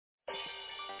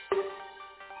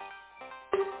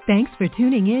Thanks for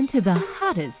tuning in to the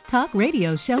hottest talk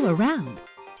radio show around,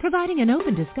 providing an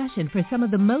open discussion for some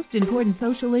of the most important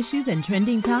social issues and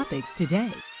trending topics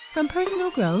today. From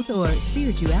personal growth or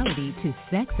spirituality to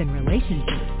sex and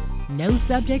relationships, no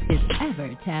subject is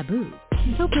ever taboo.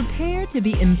 So prepare to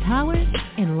be empowered,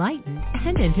 enlightened,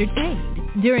 and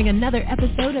entertained during another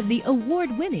episode of the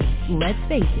award-winning Let's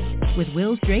Face It with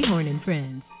Will Strayhorn and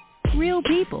Friends. Real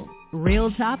people,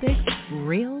 real topics,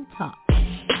 real talk.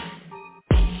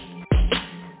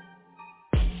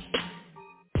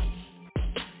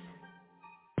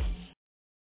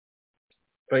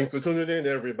 Thanks for tuning in,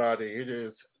 everybody. It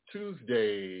is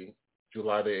Tuesday,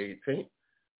 July the 18th,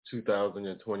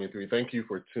 2023. Thank you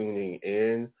for tuning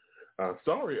in.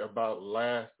 Sorry about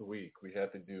last week. We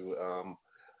had to do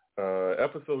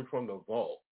episode from the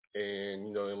vault. And,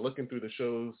 you know, in looking through the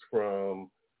shows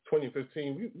from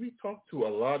 2015, we talked to a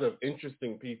lot of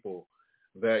interesting people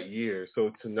that year.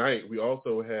 So tonight we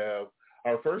also have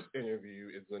our first interview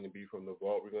is going to be from the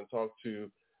vault. We're going to talk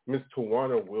to Miss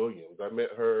Tawana Williams. I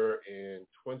met her in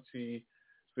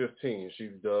 2015.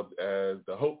 She's dubbed as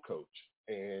the Hope Coach.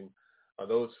 And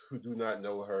those who do not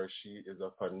know her, she is a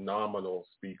phenomenal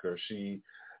speaker. She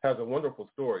has a wonderful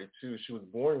story, too. She was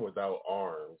born without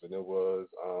arms, and it was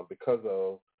because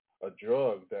of a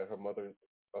drug that her mother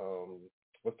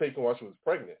was taking while she was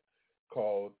pregnant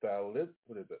called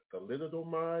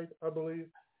Thalidomide, I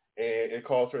believe, and it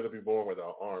caused her to be born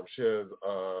without arms. She has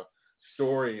a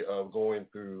story of going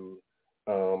through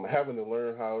having to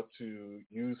learn how to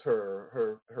use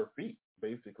her feet,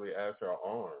 basically, as her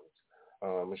arms.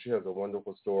 And she has a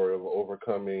wonderful story of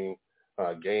overcoming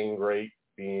gang rape,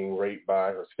 being raped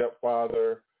by her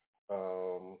stepfather,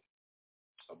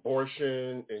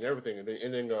 abortion, and everything, and then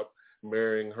ending up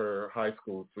marrying her high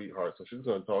school sweetheart. So she's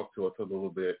going to talk to us a little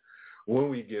bit when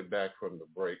we get back from the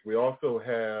break. We also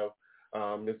have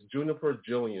Miss Juniper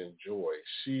Jillian Joy.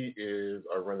 She is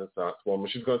a Renaissance woman.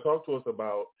 She's going to talk to us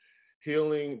about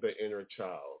healing the inner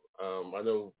child. I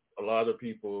know a lot of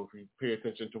people, if you pay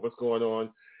attention to what's going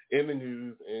on in the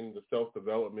news, in the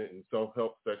self-development and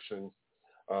self-help sections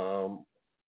of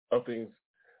things,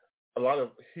 a lot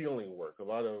of healing work, a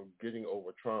lot of getting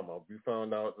over trauma. We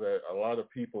found out that a lot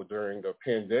of people during the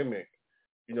pandemic,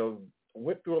 you know,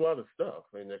 went through a lot of stuff,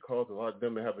 and it caused a lot of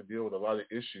them to have to deal with a lot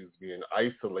of issues, being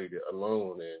isolated,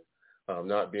 alone, and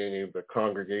not being able to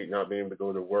congregate, not being able to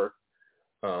go to work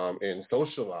and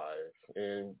socialize.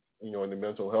 And, you know, in the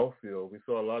mental health field, we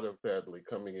saw a lot of family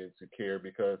coming into care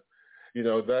because, you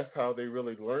know, that's how they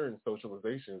really learned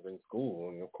socializations in school.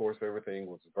 And, of course, everything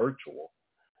was virtual.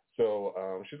 So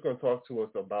she's going to talk to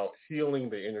us about healing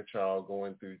the inner child,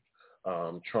 going through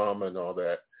trauma and all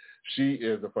that. She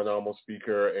is a phenomenal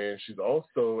speaker, and she's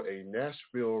also a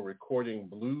Nashville recording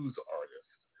blues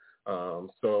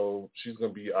artist. So she's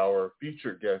going to be our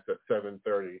featured guest at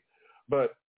 7:30.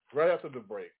 But right after the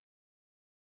break,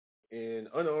 in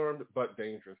Unarmed but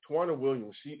Dangerous, Tawana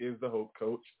Williams, she is the Hope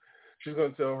Coach. She's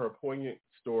going to tell her poignant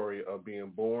story of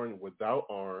being born without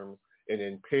arms and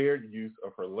impaired use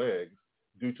of her legs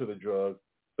due to the drug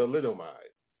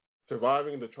Thalidomide,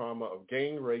 surviving the trauma of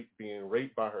gang rape, being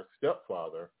raped by her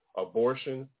stepfather,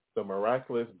 abortion, the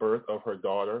miraculous birth of her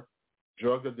daughter,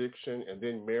 drug addiction, and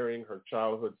then marrying her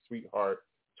childhood sweetheart,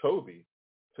 Toby.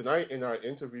 Tonight in our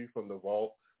interview from the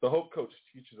vault, the Hope Coach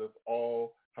teaches us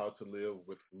all how to live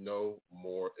with no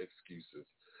more excuses.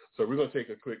 So we're going to take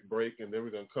a quick break, and then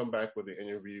we're going to come back with an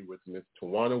interview with Miss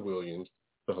Tawana Williams,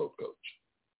 the Hope Coach.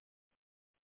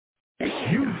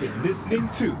 You've been listening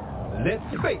to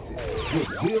Let's Face It with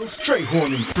Will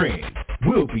Strayhorn and Friends.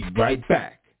 We'll be right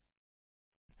back.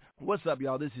 What's up,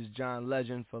 y'all? This is John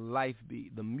Legend for Life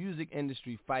Beat. The music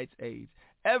industry fights AIDS.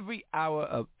 Every hour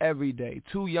of every day,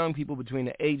 2 young people between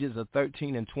the ages of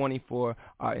 13 and 24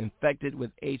 are infected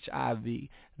with HIV.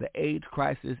 The AIDS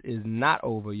crisis is not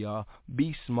over, y'all.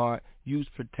 Be smart. Use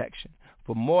protection.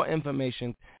 For more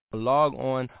information, log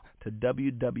on to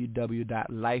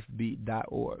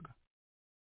www.lifebeat.org.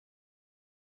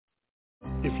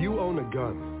 If you own a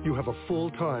gun, you have a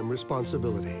full-time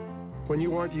responsibility. When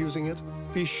you aren't using it,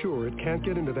 be sure it can't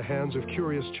get into the hands of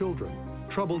curious children,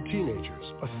 troubled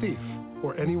teenagers, a thief,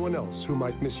 or anyone else who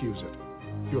might misuse it.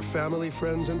 Your family,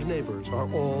 friends, and neighbors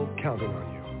are all counting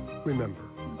on you. Remember,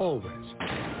 always,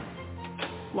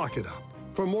 lock it up.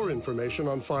 For more information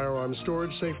on firearm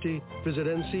storage safety, visit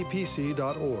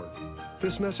ncpc.org.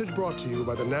 This message brought to you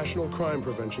by the National Crime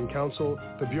Prevention Council,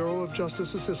 the Bureau of Justice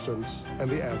Assistance,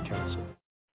 and the Ad Council.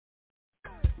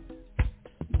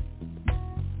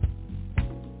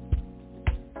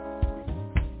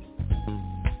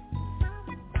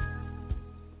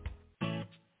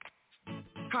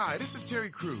 Hi, this is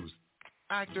Terry Crews,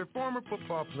 actor, former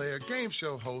football player, game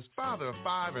show host, father of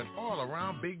 5, and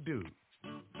all-around big dude.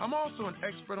 I'm also an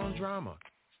expert on drama.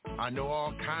 I know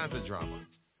all kinds of drama.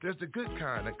 There's the good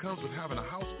kind that comes with having a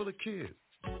house full of kids.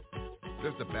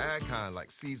 There's the bad kind like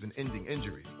season-ending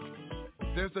injuries.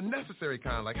 There's the necessary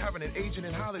kind like having an agent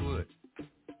in Hollywood.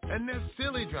 And there's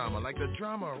silly drama like the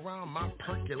drama around my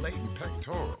percolating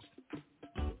pectorals.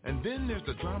 And then there's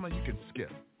the drama you can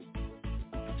skip.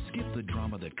 Skip the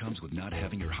drama that comes with not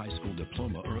having your high school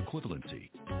diploma or equivalency.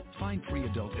 Find free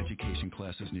adult education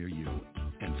classes near you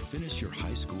and finish your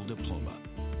high school diploma.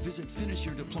 Visit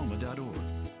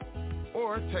finishyourdiploma.org.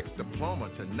 Or text diploma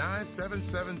to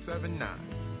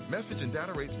 97779. Message and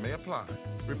data rates may apply.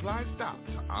 Reply stop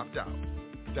to opt out.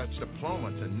 That's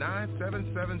diploma to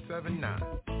 97779.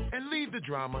 And leave the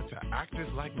drama to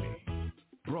actors like me.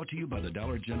 Brought to you by the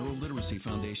Dollar General Literacy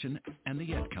Foundation and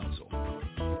the Ad Council.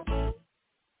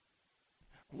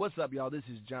 What's up, y'all? This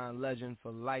is John Legend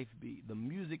for Life Beat. The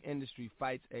music industry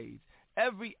fights AIDS.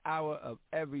 Every hour of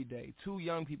every day, 2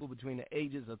 young people between the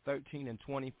ages of 13 and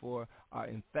 24 are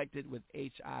infected with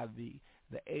HIV.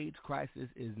 The AIDS crisis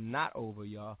is not over,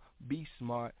 y'all. Be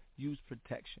smart. Use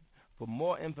protection. For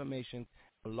more information,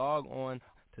 log on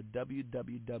to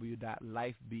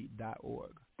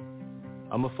www.lifebeat.org.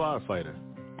 I'm a firefighter.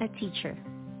 A teacher.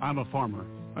 I'm a farmer.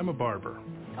 I'm a barber.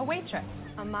 A waitress.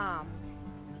 A mom.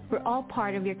 We're all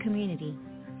part of your community.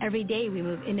 Every day we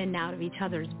move in and out of each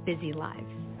other's busy lives.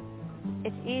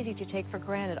 It's easy to take for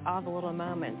granted all the little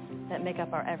moments that make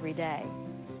up our everyday.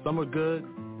 Some are good,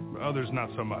 others not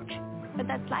so much. But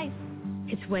that's life.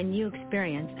 It's when you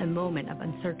experience a moment of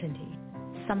uncertainty,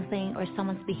 something or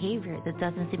someone's behavior that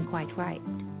doesn't seem quite right.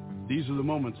 These are the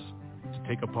moments to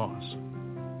take a pause.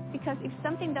 Because if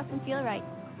something doesn't feel right,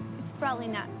 it's probably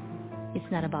not. It's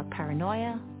not about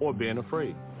paranoia or being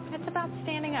afraid. It's about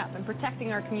standing up and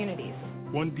protecting our communities.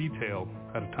 One detail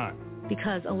at a time.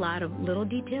 Because a lot of little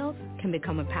details can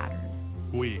become a pattern.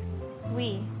 We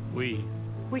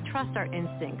trust our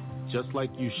instincts. Just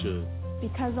like you should.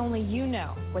 Because only you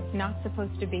know what's not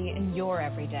supposed to be in your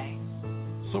everyday.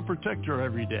 So protect your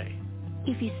everyday.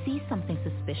 If you see something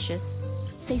suspicious,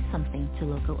 say something to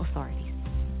local authorities.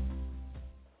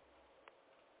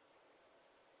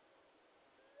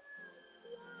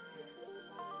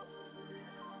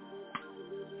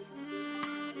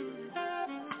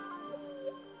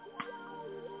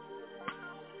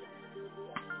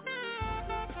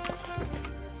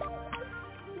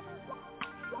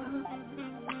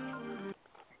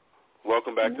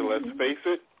 Welcome back to Let's Face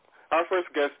It. Our first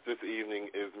guest this evening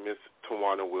is Miss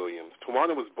Tawana Williams.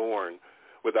 Tawana was born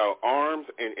without arms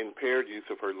and impaired use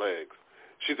of her legs.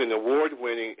 She's an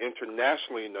award-winning,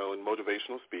 internationally known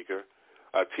motivational speaker,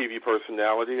 a TV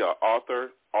personality, an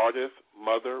author, artist,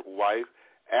 mother, wife,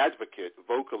 advocate,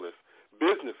 vocalist,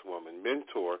 businesswoman,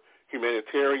 mentor,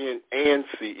 humanitarian, and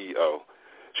CEO.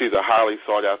 She's a highly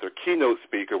sought-after keynote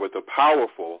speaker with a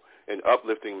powerful and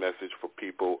uplifting message for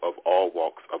people of all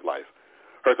walks of life.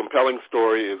 Her compelling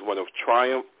story is one of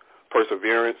triumph,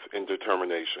 perseverance, and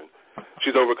determination.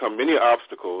 She's overcome many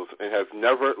obstacles and has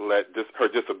never let her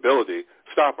disability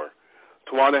stop her.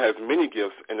 Tawana has many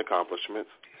gifts and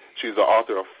accomplishments. She's the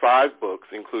author of 5 books,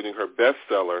 including her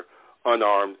bestseller,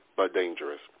 Unarmed but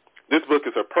Dangerous. This book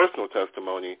is her personal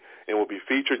testimony and will be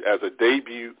featured as a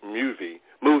debut movie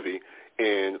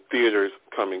in theaters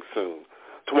coming soon.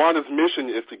 Tawana's mission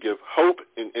is to give hope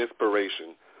and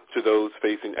inspiration to those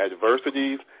facing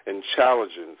adversities and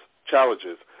challenges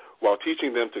while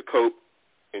teaching them to cope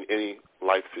in any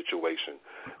life situation.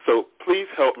 So please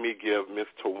help me give Miss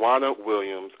Tawana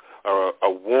Williams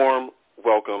a warm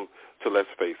welcome to Let's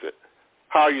Face It.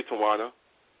 How are you, Tawana?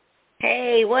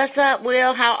 Hey, what's up,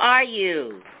 Will? How are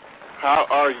you? How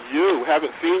are you?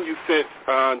 Haven't seen you since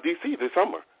D.C. this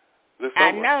summer.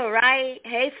 I know, right?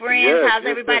 Hey, friends. Yes, how's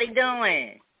everybody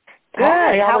doing?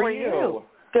 Good. How are you?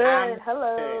 Good.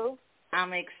 Hello.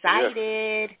 I'm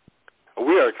excited. Yes.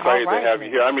 We are excited to have you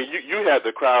here. I mean, you had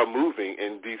the crowd moving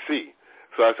in D.C.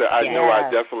 So I said, I know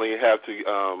I definitely have to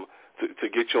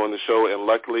get you on the show. And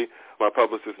luckily, my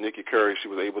publicist, Nikki Curry, she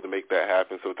was able to make that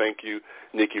happen. So thank you,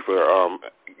 Nikki, for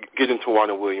getting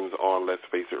Tawana Williams on Let's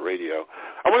Face It Radio.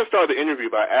 I want to start the interview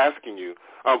by asking you,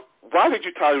 why did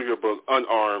you title your book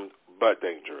Unarmed but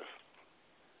Dangerous?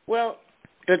 Well,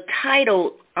 the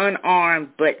title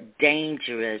Unarmed but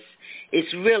Dangerous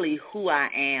is really who I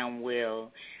am,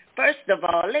 Will. First of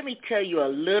all, let me tell you a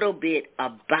little bit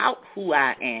about who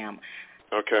I am.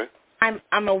 Okay. I'm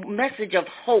a message of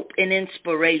hope and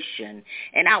inspiration,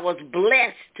 and I was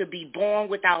blessed to be born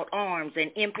without arms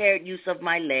and impaired use of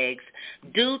my legs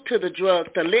due to the drug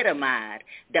Thalidomide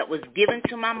that was given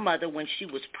to my mother when she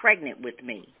was pregnant with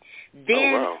me.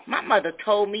 Then my mother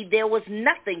told me there was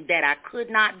nothing that I could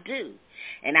not do.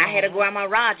 And I had a Grandma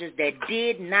Rogers that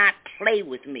did not play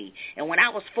with me. And when I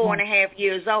was 4.5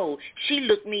 years old, she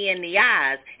looked me in the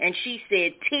eyes and she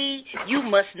said, T, you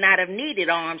must not have needed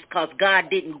arms because God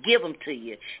didn't give them to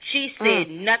you. She said,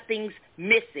 nothing's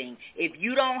missing. If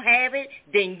you don't have it,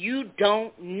 then you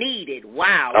don't need it.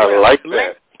 Wow. I like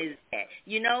that. Is that,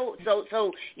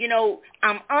 so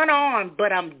I'm unarmed,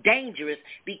 but I'm dangerous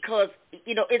because,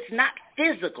 it's not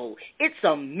physical. It's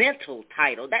a mental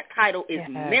title. That title is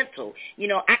mental.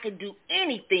 I can do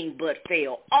anything but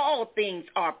fail. All things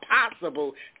are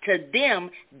possible to them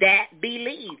that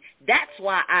believe. That's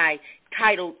why I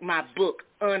titled my book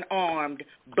Unarmed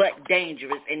but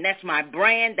Dangerous, and that's my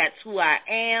brand. That's who I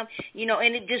am,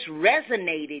 and it just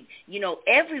resonated,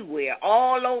 everywhere,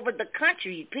 all over the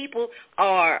country. People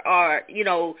are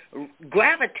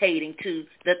gravitating to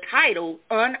the title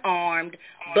Unarmed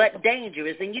but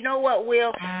Dangerous. And you know what,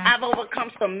 Will? I've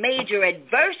overcome some major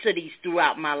adversities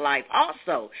throughout my life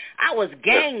also. I was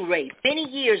gang raped many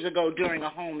years ago during a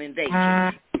home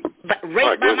invasion. But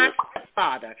raped by my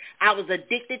stepfather. I was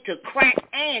addicted to crack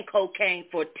and cocaine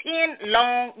for 10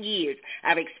 long years.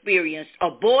 I've experienced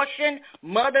abortion,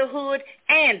 motherhood,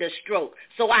 and a stroke.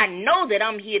 So I know that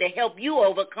I'm here to help you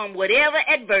overcome whatever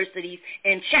adversities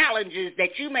and challenges that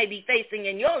you may be facing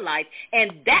in your life.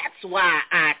 And that's why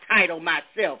I title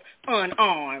myself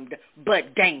Unarmed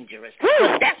but Dangerous.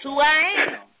 Because that's who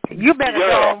I am. You better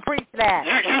go and preach that.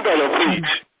 You better preach.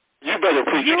 You better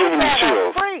preach. You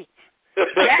better preach.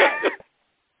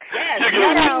 Yes,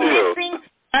 nothing missing,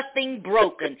 nothing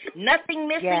broken. Nothing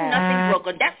missing, nothing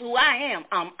broken. That's who I am.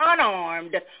 I'm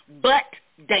unarmed, but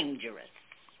dangerous.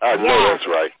 I know that's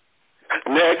right.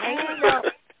 Next.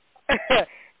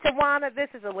 Tawana, this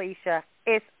is Alicia.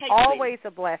 It's always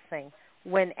a blessing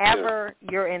whenever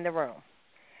you're in the room.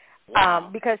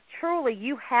 Because truly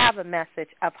you have a message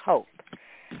of hope.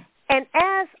 And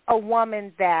as a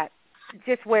woman that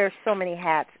just wears so many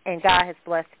hats, and God has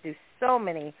blessed to do so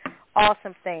many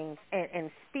awesome things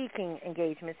and speaking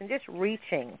engagements and just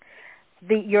reaching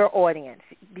your audience,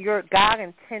 your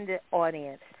God-intended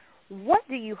audience, what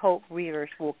do you hope readers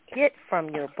will get from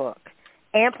your book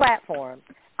and platform,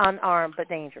 Unarmed but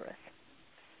Dangerous?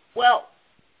 Well,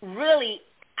 really,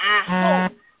 I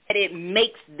hope that it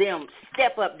makes them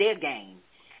step up their game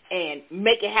and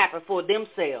make it happen for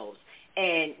themselves.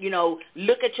 And,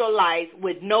 look at your life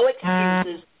with no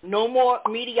excuses, no more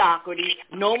mediocrity,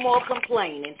 no more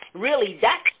complaining. Really,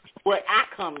 that's what I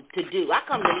come to do. I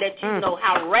come to let you know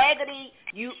how raggedy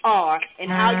you are and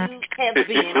how you have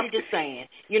been. I'm just saying,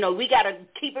 we got to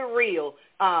keep it real.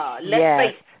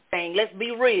 Let's face thing. Let's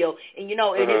be real. And,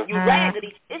 and if you're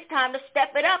raggedy, it's time to step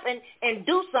it up and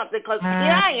do something, because here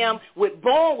I am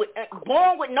born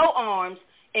with no arms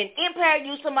and impaired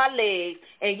use of my legs,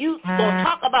 and you gonna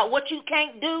talk about what you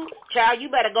can't do, child? You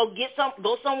better go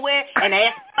somewhere and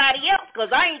ask somebody else, because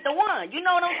I ain't the one. You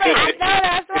know what I'm saying? I know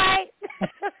that's right.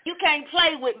 You can't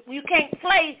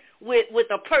play with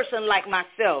a person like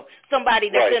myself, somebody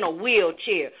that's in a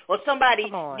wheelchair, or somebody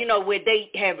where they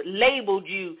have labeled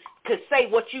you to say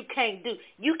what you can't do.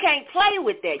 You can't play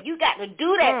with that. You got to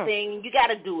do that thing. You got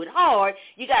to do it hard.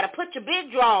 You got to put your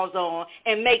big drawers on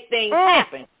and make things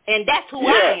happen. And that's who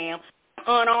I am,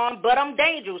 unarmed, but I'm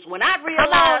dangerous. When I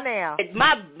realized that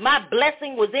my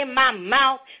blessing was in my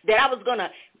mouth, that I was going to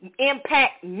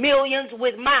impact millions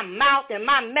with my mouth and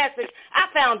my message, I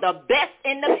found the best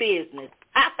in the business.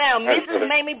 I found Mrs.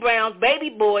 Mamie Brown's baby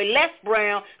boy, Les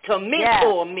Brown, to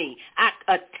mentor me. I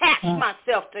attached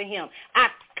myself to him.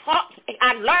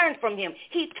 I learned from him.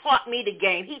 He taught me the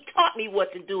game. He taught me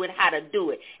what to do and how to do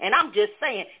it. And I'm just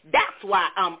saying, that's why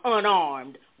I'm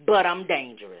unarmed, but I'm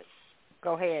dangerous.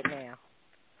 Go ahead now.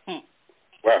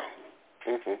 Wow.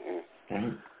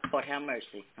 Lord have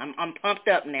mercy. I'm pumped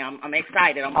up now. I'm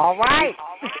excited. All right.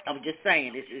 I'm just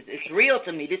saying, it's real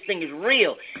to me. This thing is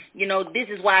real. This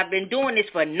is why I've been doing this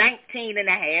for 19 and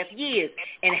a half years.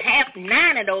 And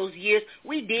 9 of those years,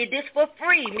 we did this for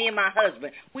free, me and my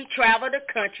husband. We traveled the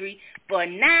country for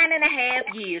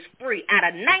 9.5 years free out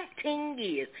of 19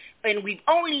 years. And we've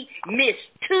only missed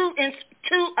two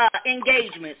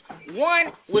engagements.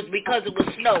 One was because it was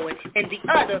snowing, and the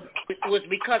other was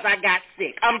because I got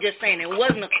sick. I'm just saying, it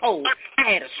wasn't a cold.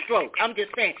 I had a stroke. I'm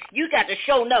just saying, you got to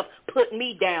show enough put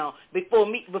me down before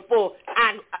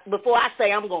I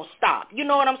say I'm gonna stop. You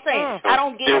know what I'm saying?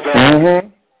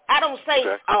 I I don't say,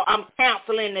 oh, I'm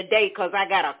counseling today because I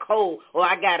got a cold or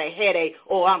I got a headache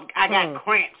or I got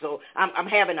cramps or I'm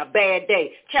having a bad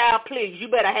day. Child, please, you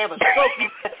better have a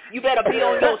stroke. You better be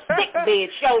on your sick bed,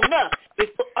 sure enough.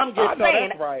 I'm just saying.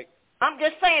 That's right. I'm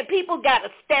just saying people got to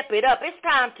step it up. It's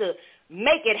time to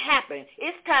make it happen.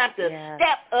 It's time to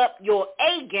step up your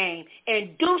A game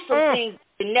and do some things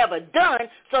you never done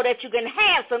so that you can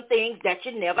have some things that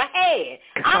you never had.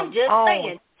 I'm just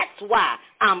saying that's why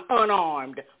I'm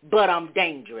unarmed, but I'm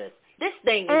dangerous. This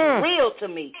thing is real to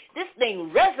me. This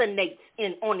thing resonates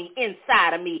on the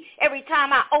inside of me. Every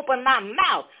time I open my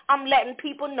mouth, I'm letting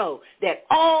people know that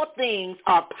all things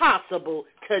are possible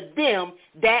to them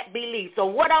that believe. So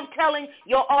what I'm telling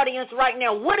your audience right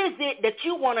now, what is it that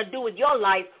you want to do with your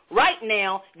life right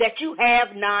now that you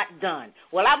have not done?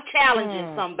 Well, I'm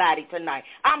challenging somebody tonight.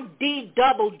 I'm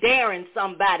double daring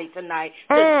somebody tonight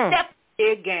to step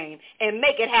their game and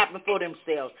make it happen for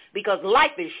themselves, because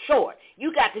life is short.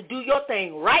 You got to do your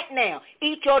thing right now.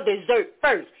 Eat your dessert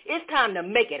first. It's time to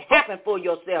make it happen for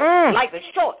yourself. Life is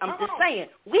short. I'm just saying,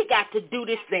 we got to do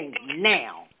this thing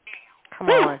now. Come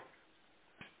on.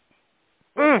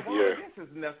 This is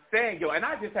Nathaniel, and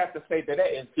I just have to say that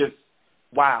is just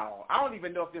wow. I don't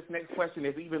even know if this next question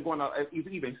is even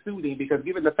suiting, because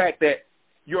given the fact that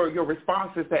your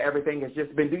responses to everything has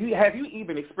just been, have you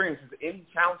even experienced any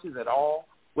challenges at all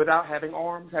without having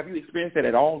arms? Have you experienced it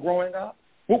at all growing up?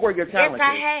 What were your challenges? Yes,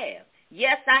 I have.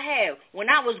 Yes, I have. When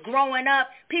I was growing up,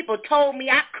 people told me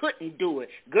I couldn't do it.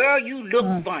 Girl, you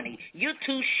look funny. You're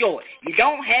too short. You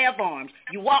don't have arms.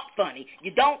 You walk funny.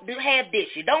 You don't have this.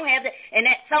 You don't have that. And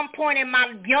at some point in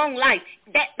my young life,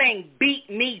 that thing beat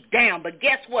me down. But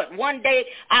guess what? One day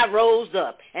I rose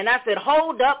up, and I said,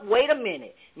 hold up, wait a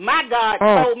minute. My God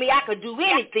told me I could do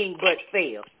anything but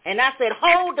fail. And I said,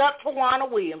 hold up, Tawana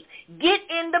Williams. Get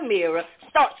in the mirror.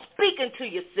 Start speaking to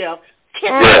yourself,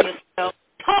 kissing yourself,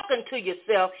 talking to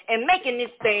yourself, and making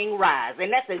this thing rise.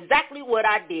 And that's exactly what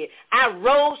I did. I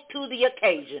rose to the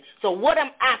occasion. So what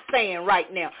am I saying right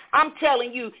now? I'm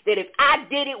telling you that if I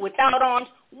did it without arms,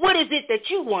 what is it that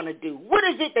you want to do? What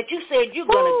is it that you said you're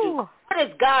going to do? What has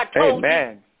God told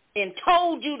you and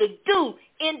told you to do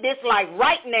in this life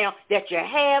right now that you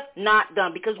have not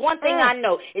done? Because one thing I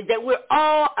know is that we're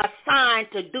all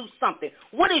assigned to do something.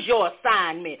 What is your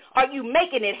assignment? Are you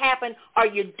making it happen? Are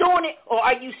you doing it? Or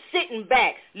are you sitting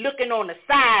back looking on the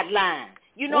sideline?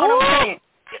 You know what I'm saying?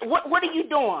 What are you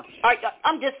doing?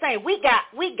 I'm just saying, we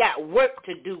got work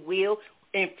to do, Will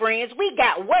and friends. We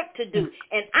got work to do.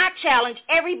 And I challenge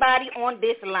everybody on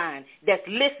this line that's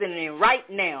listening right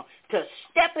now to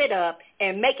step it up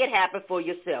and make it happen for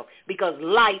yourself, because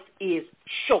life is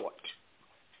short.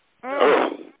 Wow.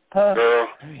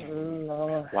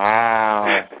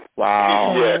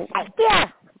 Yeah.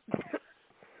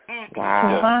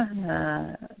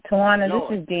 Tawana,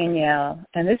 this is Danielle,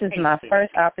 and this is my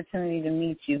first opportunity to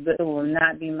meet you, but it will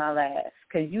not be my last,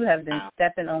 because you have been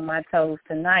stepping on my toes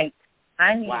tonight.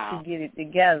 I need to get it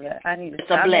together. I need to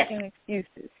stop making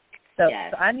excuses. So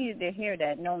I needed to hear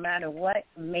that no matter what,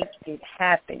 make it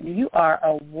happen. You are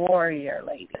a warrior,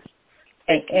 lady.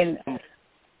 And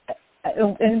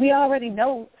we already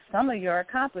know some of your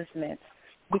accomplishments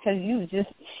because you just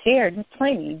shared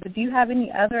plenty. But do you have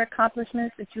any other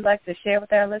accomplishments that you'd like to share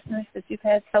with our listeners that you've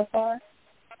had so far?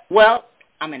 Well,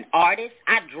 I'm an artist.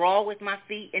 I draw with my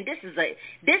feet, and this is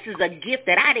a gift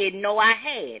that I didn't know I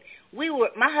had.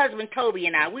 My husband Toby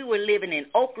and I, we were living in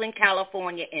Oakland,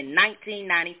 California in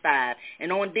 1995,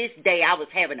 and on this day I was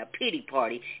having a pity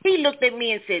party. He looked at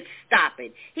me and said, "Stop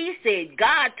it." He said,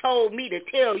 "God told me to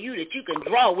tell you that you can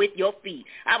draw with your feet."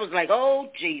 I was like,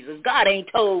 "Oh, Jesus, God ain't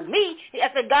told me."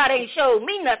 I said, "God ain't showed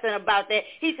me nothing about that."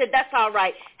 He said, "That's all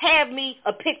right. Have me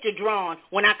a picture drawn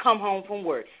when I come home from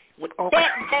work."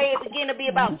 That day, it began to be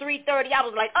about 3:30. I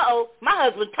was like, my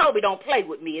husband Toby don't play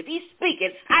with me. If he's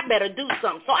speaking, I better do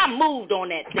something. So I moved on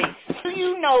that thing. Do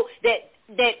you know that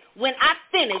when I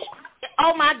finished,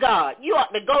 oh, my God, you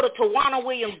ought to go to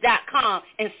TawanaWilliams.com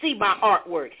and see my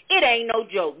artwork. It ain't no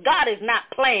joke. God is not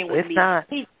playing with me.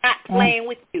 He's not playing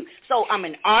with you. So I'm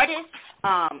an artist.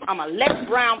 I'm a Les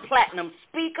Brown Platinum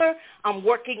speaker. I'm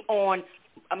working on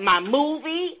my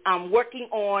movie. I'm working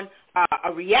on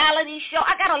a reality show.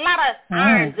 I got a lot of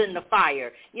irons in the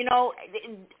fire. You know,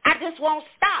 I just won't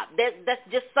stop. That's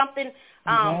just something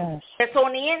that's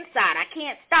on the inside. I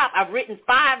can't stop. I've written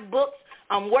 5 books.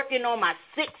 I'm working on my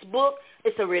 6th book.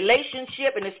 It's a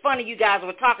relationship, and it's funny you guys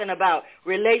were talking about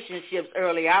relationships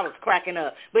earlier. I was cracking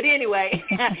up. But anyway,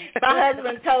 my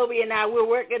husband Toby and I, we're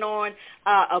working on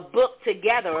a book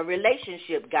together, a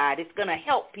relationship guide. It's going to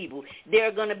help people. There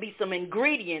are going to be some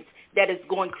ingredients that is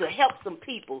going to help some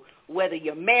people whether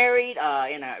you're married,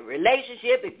 in a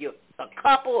relationship, if you're a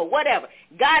couple or whatever.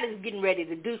 God is getting ready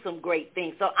to do some great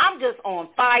things. So I'm just on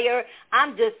fire.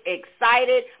 I'm just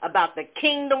excited about the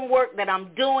kingdom work that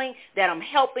I'm doing, that I'm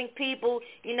helping people.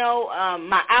 You know,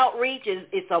 my outreach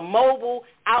it's a mobile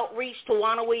outreach.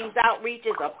 Tawana Williams Outreach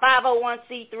is a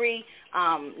 501c3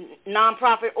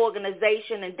 nonprofit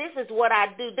organization, and this is what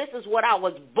I do. This is what I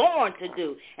was born to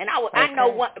do. And I know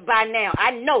what by now.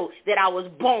 I know that I was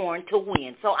born to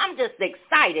win. So I'm just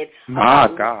excited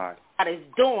about what God is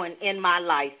doing in my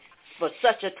life for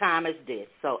such a time as this.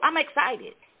 So I'm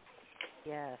excited.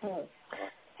 Yes.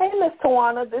 Hey, Miss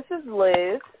Tawana, this is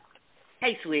Liz.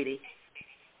 Hey, sweetie.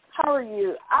 How are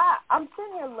you? I'm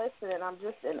sitting here listening. I'm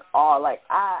just in awe. Like,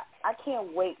 I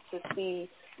can't wait to see,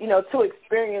 to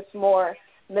experience more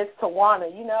Miss Tawana,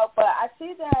 But I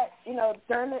see that,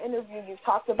 during the interview you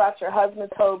talked about your husband,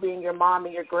 Toby, and your mom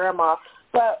and your grandma.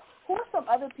 But who are some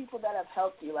other people that have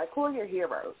helped you? Like, who are your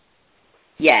heroes?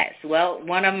 Yes. Well,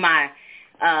 one of my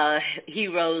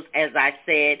heroes, as I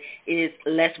said, is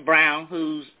Les Brown,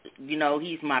 who's,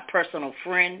 he's my personal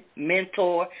friend,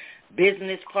 mentor,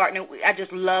 business partner. I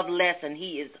just love Les, and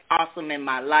he is awesome in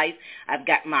my life. I've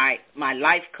got my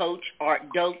life coach, Art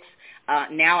Dokes.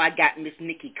 Now I got Miss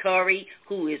Nikki Curry,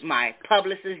 who is my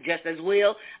publicist just as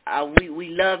well. We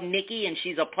love Nikki, and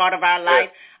she's a part of our life.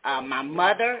 My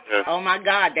mother, oh, my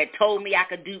God, that told me I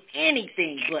could do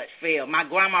anything but fail. My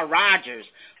grandma Rogers,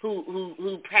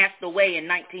 who passed away in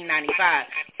 1995.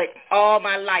 But all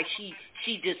my life,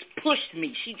 she just pushed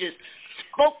me. She just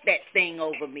spoke that thing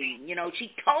over me.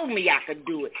 She told me I could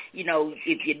do it.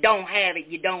 If you don't have it,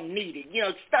 you don't need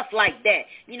it. Stuff like that.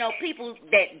 People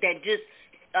that just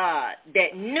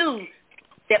that knew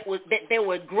that there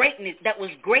was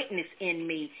greatness in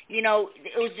me. It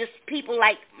was just people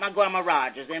like my grandma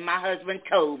Rogers and my husband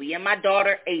Toby and my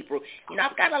daughter April.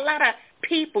 I've got a lot of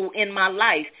people in my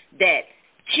life that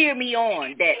cheer me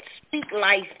on, that speak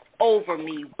life over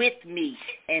me, with me,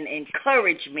 and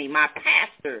encourage me. My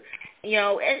pastor,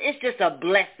 it's just a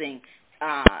blessing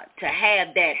to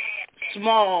have that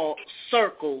small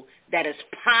circle that is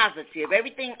positive.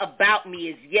 Everything about me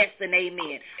is yes and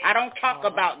amen. I don't talk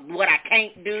about what I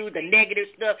can't do, the negative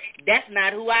stuff. That's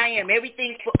not who I am.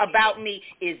 Everything about me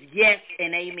is yes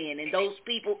and amen. And those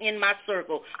people in my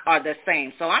circle are the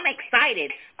same. So I'm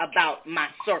excited about my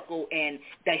circle and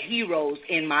the heroes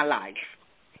in my life.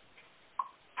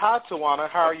 Hi, Tawana.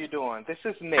 How are you doing? This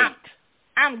is Nate.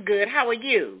 I'm good. How are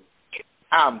you?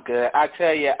 I'm good. I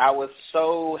tell you, I was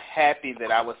so happy that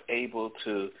I was able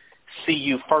to see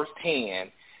you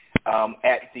firsthand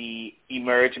at the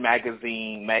Emerge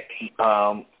magazine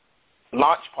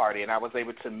launch party, and I was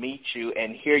able to meet you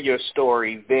and hear your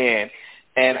story then.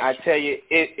 And I tell you,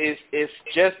 it's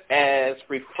just as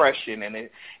refreshing and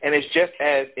it's just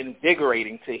as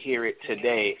invigorating to hear it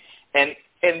today. And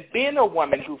being a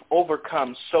woman who's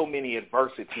overcome so many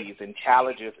adversities and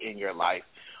challenges in your life,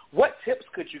 what tips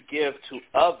could you give to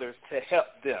others to help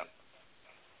them?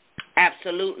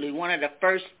 Absolutely. One of the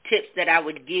first tips that I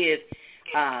would give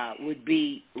would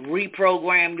be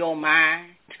reprogram your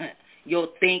mind, your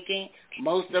thinking.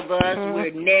 Most of us,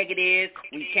 we're negative.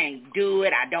 We can't do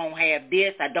it. I don't have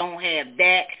this. I don't have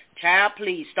that. Child,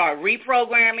 please start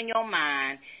reprogramming your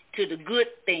mind to the good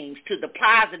things, to the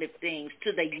positive things,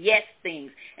 to the yes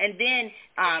things. And then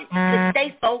to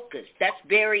stay focused. That's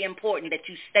very important that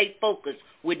you stay focused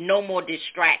with no more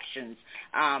distractions.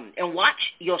 And watch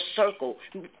your circle.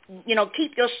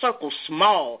 Keep your circle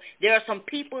small. There are some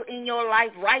people in your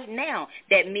life right now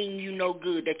that mean you no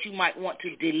good, that you might want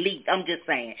to delete. I'm just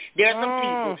saying. There are some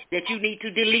people that you need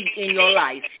to delete in your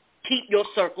life. Keep your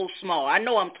circle small. I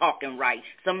know I'm talking right.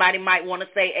 Somebody might want to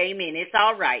say amen. It's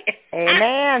all right.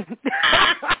 Amen.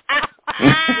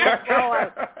 I'm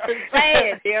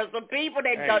saying there are some people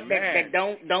that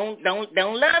don't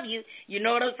love you. You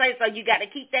know what I'm saying? So you got to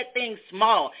keep that thing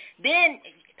small. Then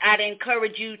I'd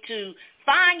encourage you to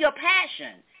find your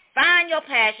passion. Find your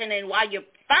passion, and while you're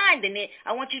finding it,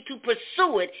 I want you to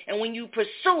pursue it. And when you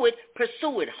pursue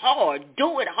it hard.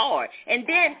 Do it hard. And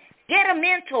then get a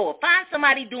mentor. Find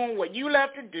somebody doing what you love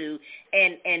to do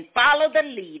and follow the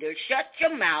leader. Shut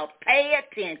your mouth. Pay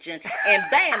attention. And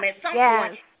bam, at some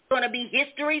point, it's going to be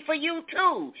history for you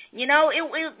too.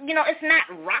 It's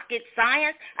not rocket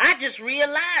science. I just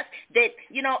realized that,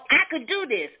 I could do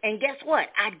this. And guess what?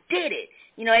 I did it.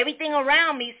 Everything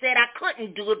around me said I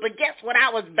couldn't do it, but guess what? I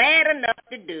was bad enough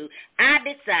to do. I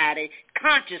decided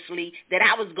consciously that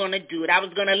I was going to do it. I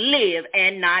was going to live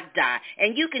and not die.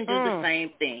 And you can do the same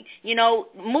thing.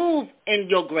 Move in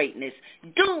your greatness.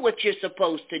 Do what you're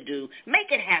supposed to do.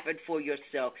 Make it happen for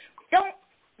yourself. Don't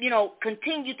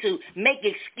continue to make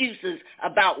excuses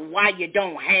about why you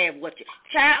don't have what you.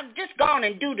 Child, just go on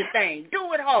and do the thing.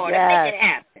 Do it hard and make it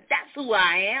happen. That's who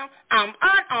I am. I'm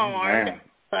unarmed,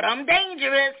 but I'm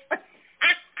dangerous.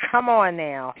 Come on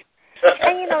now.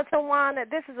 And, Tawana,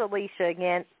 this is Alicia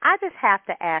again. I just have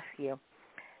to ask you,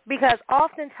 because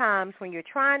oftentimes when you're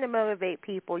trying to motivate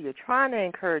people, you're trying to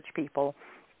encourage people,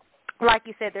 like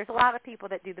you said, there's a lot of people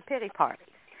that do the pity parties.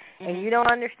 And you don't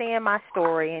understand my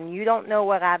story, and you don't know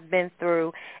what I've been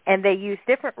through, and they use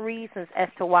different reasons as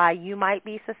to why you might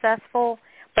be successful,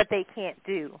 but they can't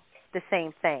do the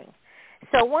same thing.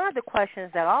 So one of the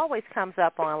questions that always comes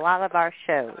up on a lot of our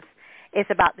shows is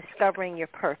about discovering your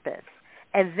purpose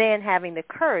and then having the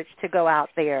courage to go out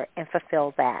there and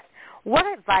fulfill that. What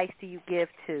advice do you give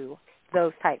to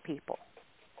those type people?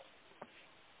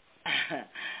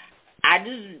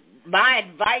 My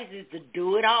advice is to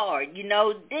do it hard.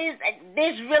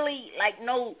 There's really like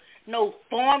no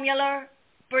formula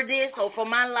for this or for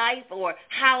my life or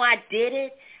how I did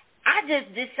it. I just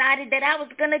decided that I was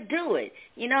going to do it.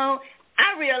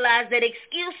 I realized that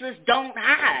excuses don't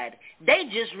hide. They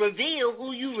just reveal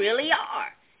who you really are.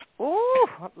 Ooh,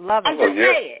 love it. I'm just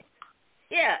saying.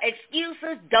 Yeah,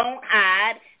 excuses don't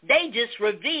hide. They just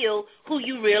reveal who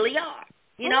you really are.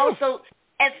 So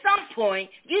at some point,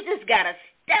 you just got to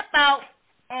step out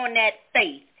on that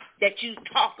faith that you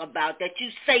talk about, that you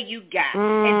say you got,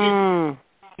 and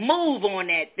just move on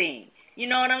that thing. You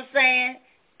know what I'm saying?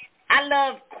 I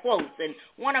love quotes, and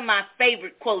one of my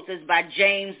favorite quotes is by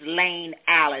James Lane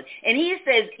Allen. And he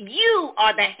says, you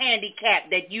are the handicap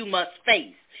that you must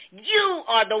face. You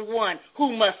are the one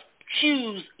who must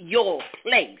choose your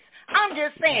place. I'm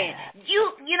just saying,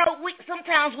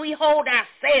 sometimes we hold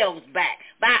ourselves back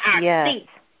by our thinking,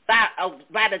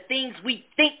 by the things we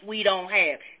think we don't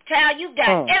have. Child, you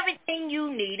got everything you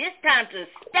need. It's time to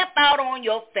step out on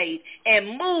your faith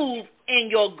and move in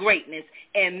your greatness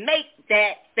and make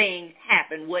that thing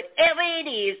happen. Whatever it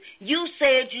is you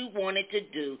said you wanted to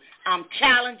do, I'm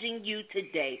challenging you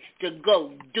today to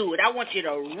go do it. I want you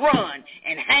to run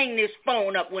and hang this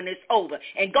phone up when it's over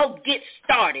and go get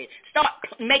started. Start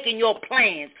making your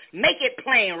plans. Make it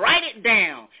plain. Write it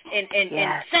down and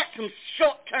set some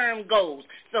short-term goals,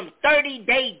 some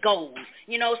 30-day goals.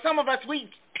 Some of us, we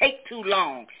take too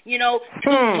long, 2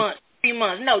 months, 3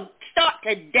 months. No, start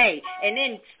today and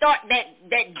then start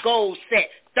that goal set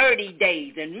 30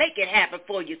 days and make it happen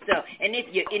for yourself. And if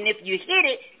you hit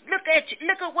it, look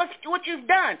at what you've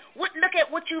done. Look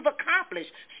at what you've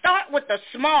accomplished. Start with the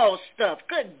small stuff.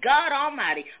 Good God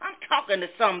Almighty, I'm talking to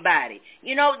somebody.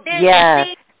 There's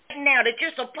things now that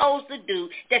you're supposed to do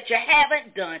that you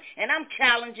haven't done, and I'm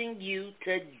challenging you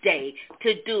today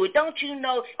to do it. Don't you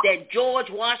know that George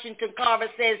Washington Carver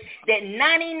says that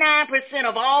 99%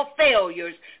 of all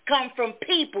failures come from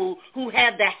people who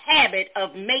have the habit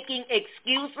of making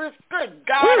excuses? Good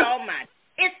God Almighty.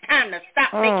 It's time to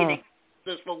stop making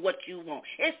excuses for what you want.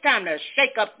 It's time to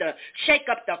shake up the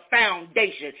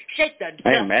foundation, shake the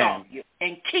dust off you,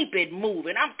 and keep it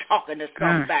moving. I'm talking to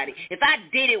somebody. If I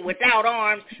did it without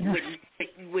arms,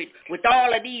 with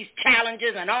all of these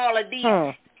challenges and all of these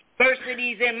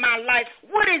adversities in my life,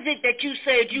 what is it that you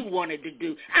said you wanted to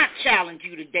do? I challenge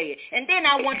you today. And then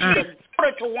I want you to go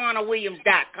to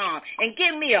TawanaWilliams.com and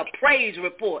give me a praise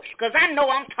report, because I know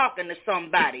I'm talking to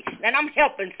somebody and I'm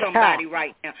helping somebody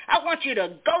right now. I want you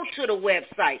to go to the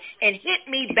website and hit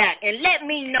me back and let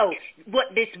me know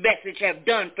what this message have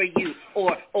done for you,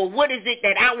 or what is it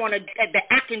that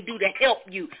I can do to help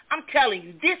you. I'm telling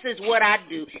you, this is what I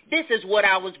do. This is what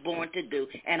I was born to do,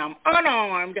 and I'm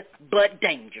unarmed but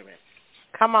dangerous.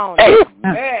 Come on.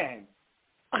 Man.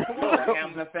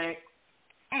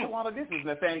 Tawana, this is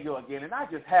Nathaniel again, and I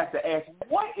just have to ask,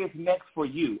 what is next for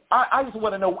you? I just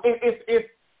want to know, if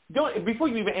before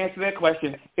you even answer that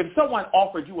question, if someone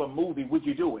offered you a movie, would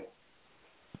you do it?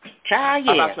 Child,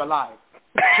 yeah. About your life.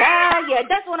 Child, yeah,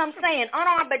 that's what I'm saying.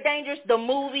 Unarmed but Dangerous, the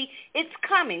movie, it's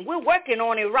coming. We're working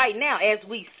on it right now as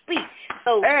we speak.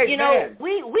 So,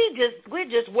 we're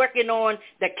just working on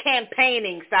the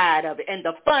campaigning side of it and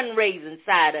the fundraising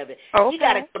side of it. Okay. You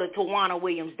got to go to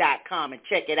TawanaWilliams.com and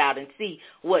check it out and see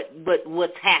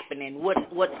what's happening,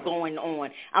 what's going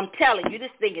on. I'm telling you,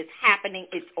 this thing is happening.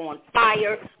 It's on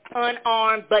fire.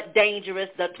 Unarmed but Dangerous,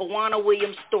 the Tawana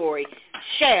Williams story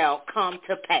shall come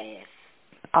to pass.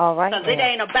 All right. Because it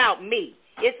ain't about me.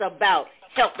 It's about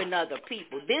helping other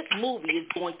people. This movie is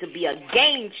going to be a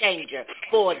game changer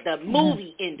for the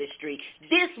movie industry.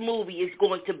 This movie is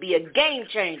going to be a game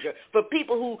changer for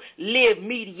people who live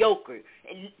mediocre,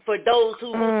 for those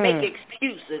who make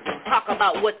excuses and talk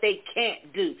about what they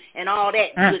can't do and all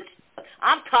that good stuff.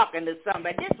 I'm talking to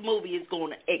somebody. This movie is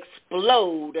going to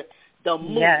explode the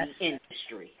movie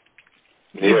industry.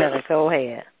 You better go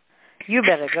ahead. You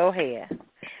better go ahead.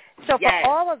 So for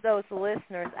all of those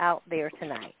listeners out there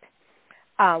tonight,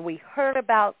 we heard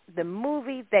about the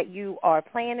movie that you are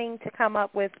planning to come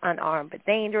up with, Unarmed but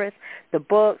Dangerous, the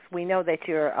books. We know that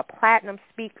you're a platinum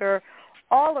speaker,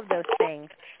 all of those things.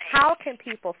 How can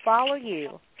people follow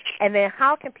you? And then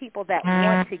how can people that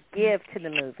want to give to the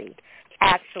movie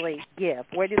actually give?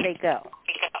 Where do they go?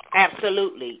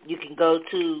 Absolutely. You can go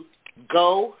to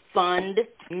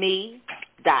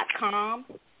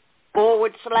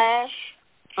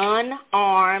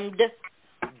GoFundMe.com/unarmed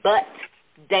but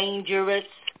dangerous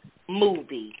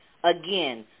movie.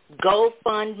 Again,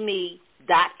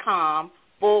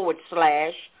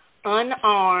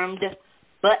 GoFundMe.com/unarmed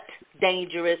but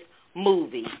dangerous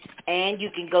movie. And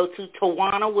you can go to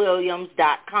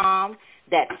TawanaWilliams.com.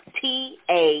 That's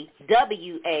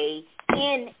TAWANA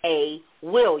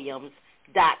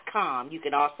Williams.com. You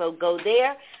can also go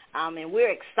there, and we're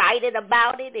excited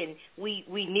about it, and we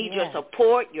need your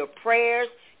support, your prayers,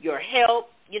 your help.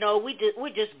 You know, we're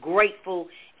just grateful,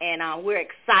 and we're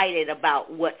excited about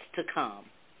what's to come.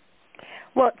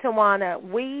 Well, Tawana,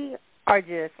 we are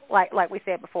just, like we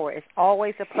said before, it's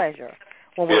always a pleasure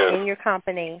when we're in your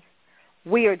company.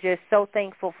 We are just so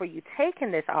thankful for you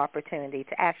taking this opportunity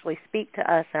to actually speak to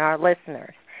us and our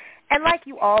listeners. And like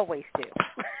you always do,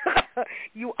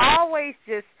 you always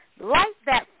just light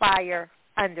that fire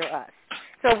under us.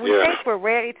 So if we think we're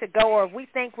ready to go or if we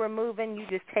think we're moving, you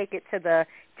just take it to the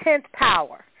 10th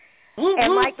power. Mm-hmm.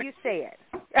 And like you said,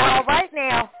 right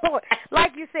now,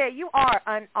 like you said, you are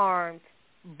unarmed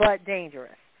but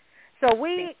dangerous. So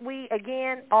we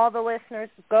again, all the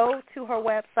listeners, go to her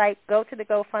website, go to the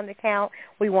GoFund account.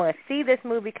 We want to see this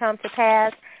movie come to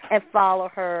pass and follow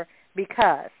her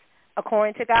because,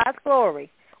 according to God's glory,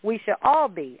 we should all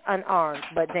be unarmed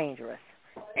but dangerous.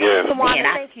 Yes.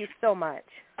 Tawana, thank you so much.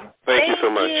 Thank you so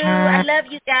much. I love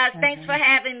you guys. Thanks for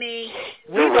having me.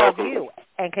 We love you.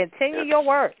 And continue your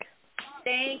work.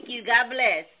 Thank you. God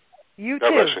bless. You God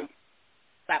too. bless you.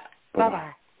 Bye-bye.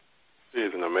 Bye-bye. She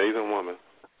is an amazing woman.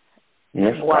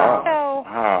 Yes.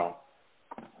 Wow.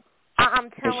 I'm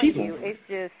telling you, it's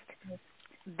just,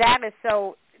 that is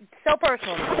so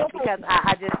personal to me because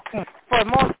I just, for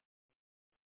most.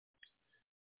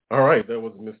 All right, that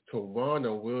was Miss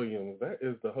Tawana Williams. That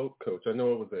is the Hope Coach. I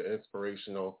know it was an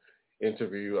inspirational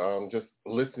interview. Just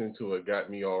listening to it got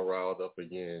me all riled up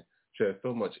again. She has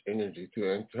so much energy to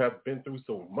it, and to have been through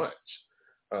so much.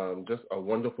 Just a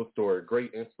wonderful story,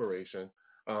 great inspiration.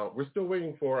 We're still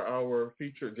waiting for our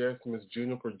featured guest, Miss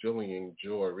Juniper Jillian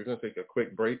Joy. We're going to take a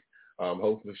quick break.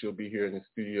 Hopefully she'll be here in the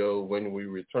studio when we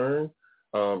return.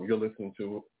 You're listening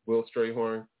to Will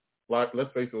Strayhorn.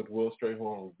 Let's Face It with Will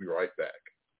Strayhorn. We'll be right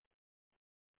back.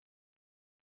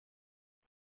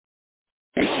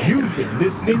 You've been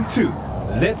listening to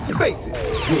Let's Face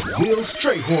It with Will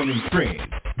Strayhorn and friends.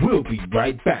 We'll be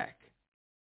right back.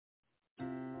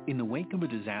 In the wake of a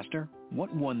disaster,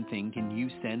 what one thing can you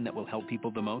send that will help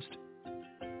people the most?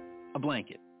 A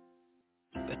blanket,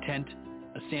 a tent,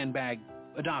 a sandbag,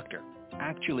 a doctor.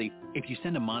 Actually, if you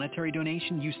send a monetary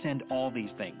donation, you send all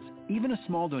these things. Even a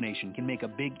small donation can make a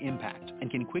big impact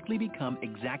and can quickly become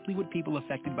exactly what people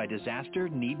affected by disaster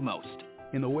need most.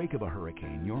 In the wake of a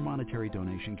hurricane, your monetary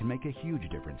donation can make a huge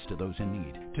difference to those in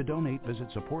need. To donate, visit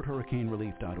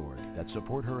supporthurricanerelief.org. That's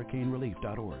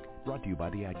supporthurricanerelief.org. Brought to you by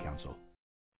the Ad Council.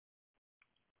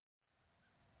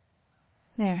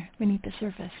 There, beneath the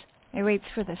surface. It waits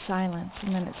for the silence,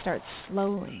 and then it starts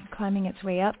slowly climbing its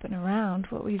way up and around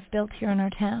what we've built here in our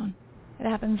town. It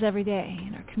happens every day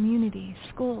in our communities,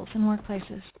 schools, and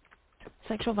workplaces.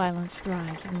 Sexual violence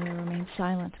thrives when we remain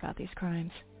silent about these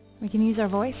crimes. We can use our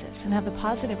voices and have the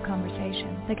positive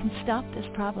conversation that can stop this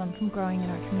problem from growing in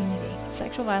our community.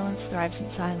 Sexual violence thrives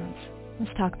in silence.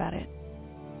 Let's talk about it.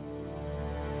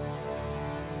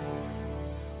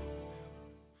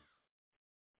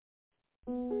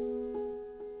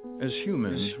 As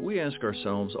humans, we ask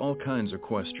ourselves all kinds of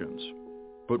questions.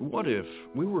 But what if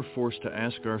we were forced to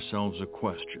ask ourselves a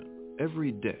question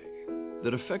every day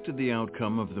that affected the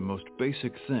outcome of the most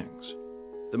basic things,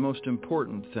 the most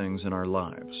important things in our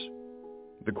lives?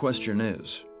 The question is,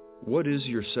 what is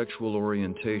your sexual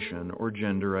orientation or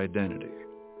gender identity?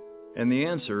 And the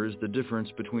answer is the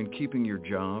difference between keeping your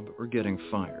job or getting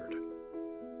fired.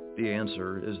 The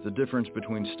answer is the difference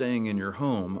between staying in your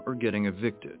home or getting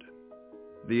evicted.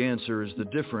 The answer is the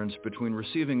difference between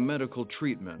receiving medical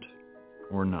treatment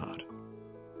or not.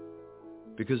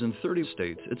 Because in 30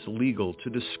 states, it's legal to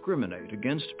discriminate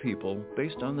against people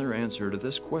based on their answer to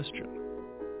this question.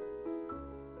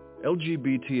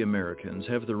 LGBT Americans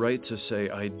have the right to say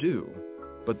I do,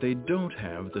 but they don't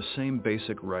have the same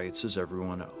basic rights as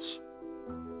everyone else.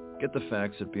 Get the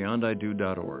facts at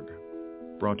beyondido.org.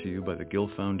 Brought to you by the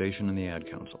Gill Foundation and the Ad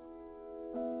Council.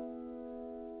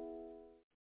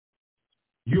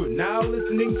 You're now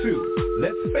listening to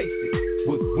Let's Face It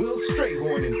with Will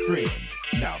Strayhorn and Friends.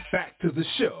 Now back to the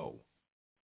show.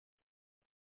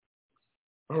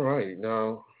 All right,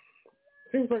 now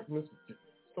seems like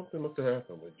something must have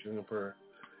happened with Juniper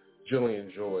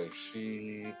Jillian Joy.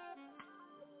 She,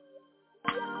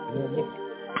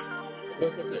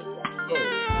 that's okay.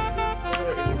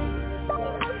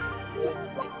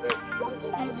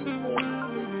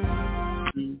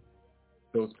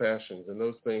 Those passions and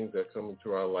those things that come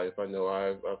into our life. I know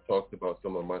I've talked about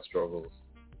some of my struggles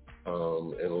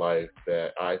in life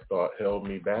that I thought held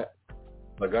me back.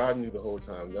 But God knew the whole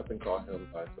time. Nothing caught him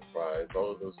by surprise.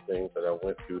 All of those things that I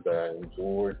went through, that I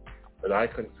endured, that I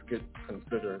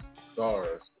consider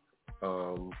scars,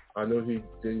 I know he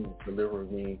didn't deliver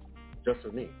me just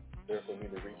for me. There for me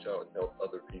to reach out and help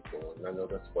other people. And I know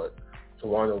that's what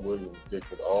Tawana Williams did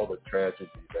with all the tragedy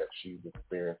that she's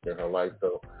experienced in her life.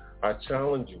 So I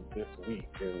challenge you this week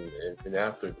and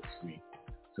after this week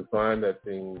to find that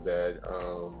thing that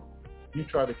you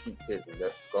try to keep hidden,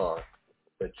 that scar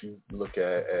that you look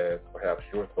at as perhaps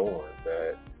your thorn,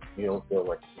 that you don't feel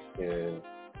like you can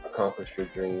accomplish your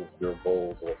dreams, your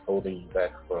goals, or what's holding you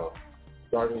back from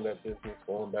starting that business,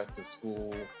 going back to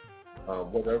school,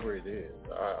 whatever it is.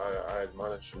 I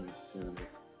admonish you to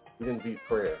begin deep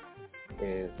prayer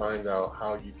and find out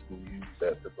how you can use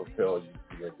that to propel you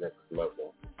to your next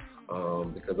level.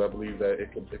 Because I believe that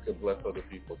it can bless other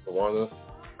people. Tawana,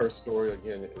 her story,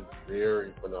 again, is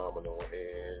very phenomenal,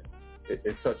 and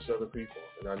it touched other people.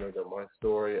 And I know that my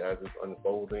story, as it's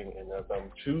unfolding and as I'm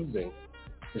choosing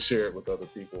to share it with other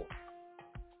people,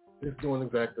 is doing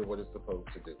exactly what it's supposed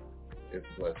to do. It's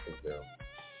blessing them.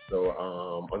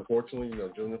 So, unfortunately,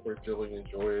 Juniper Jillian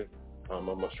Joy, I'm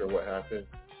not sure what happened.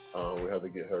 We have to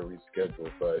get her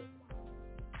rescheduled, but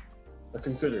I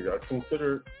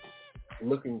consider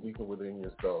looking deeper within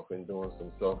yourself and doing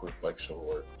some self-reflection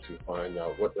work to find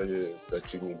out what it is that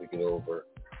you need to get over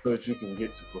so that you can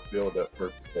get to fulfill that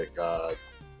purpose that God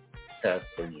has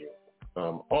for you.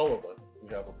 All of us, we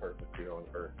have a purpose here on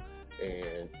earth,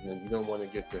 and you don't want to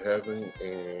get to heaven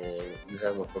and you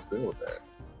haven't fulfilled that.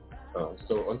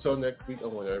 So until next week, I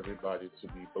want everybody to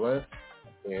be blessed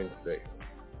and safe.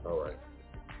 All right.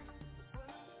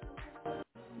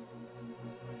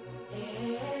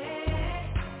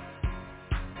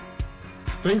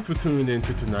 Thanks for tuning in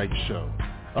to tonight's show.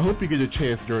 I hope you get a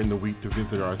chance during the week to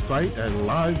visit our site at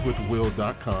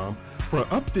livewithwill.com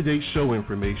for up-to-date show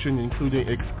information, including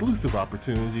exclusive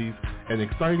opportunities and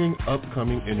exciting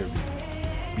upcoming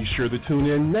interviews. Be sure to tune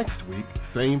in next week,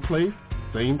 same place,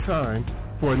 same time,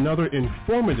 for another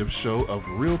informative show of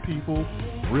real people,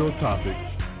 real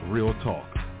topics, real talk.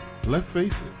 Let's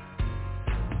face it,